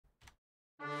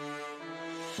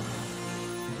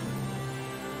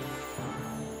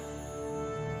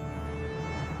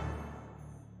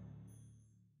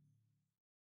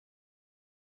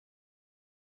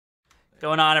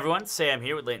Going on, everyone? Sam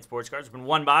here with Layton Sports Cards. It's been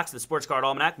one box of the Sports Card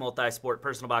Almanac, Multi-Sport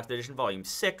Personal Box Edition, Volume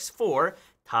 6 for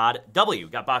Todd W.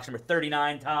 Got box number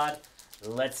 39, Todd.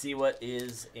 Let's see what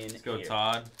is in here. Let's go,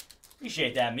 Todd.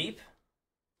 Appreciate that, Meep.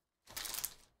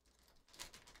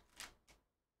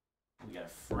 We got a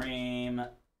frame.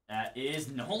 That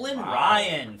is Nolan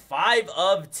Ryan, 5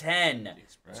 of 10.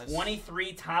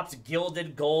 23 Topps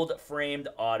Gilded Gold Framed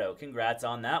Auto. Congrats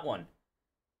on that one.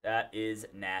 That is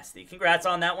nasty. Congrats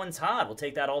on that one, Todd. We'll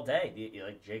take that all day.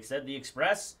 Like Jake said, the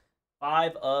Express,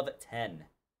 5 of 10.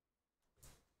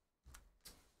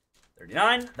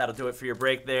 39. That'll do it for your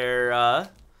break there,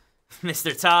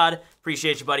 Mr. Todd.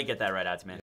 Appreciate you, buddy. Get that right out to me.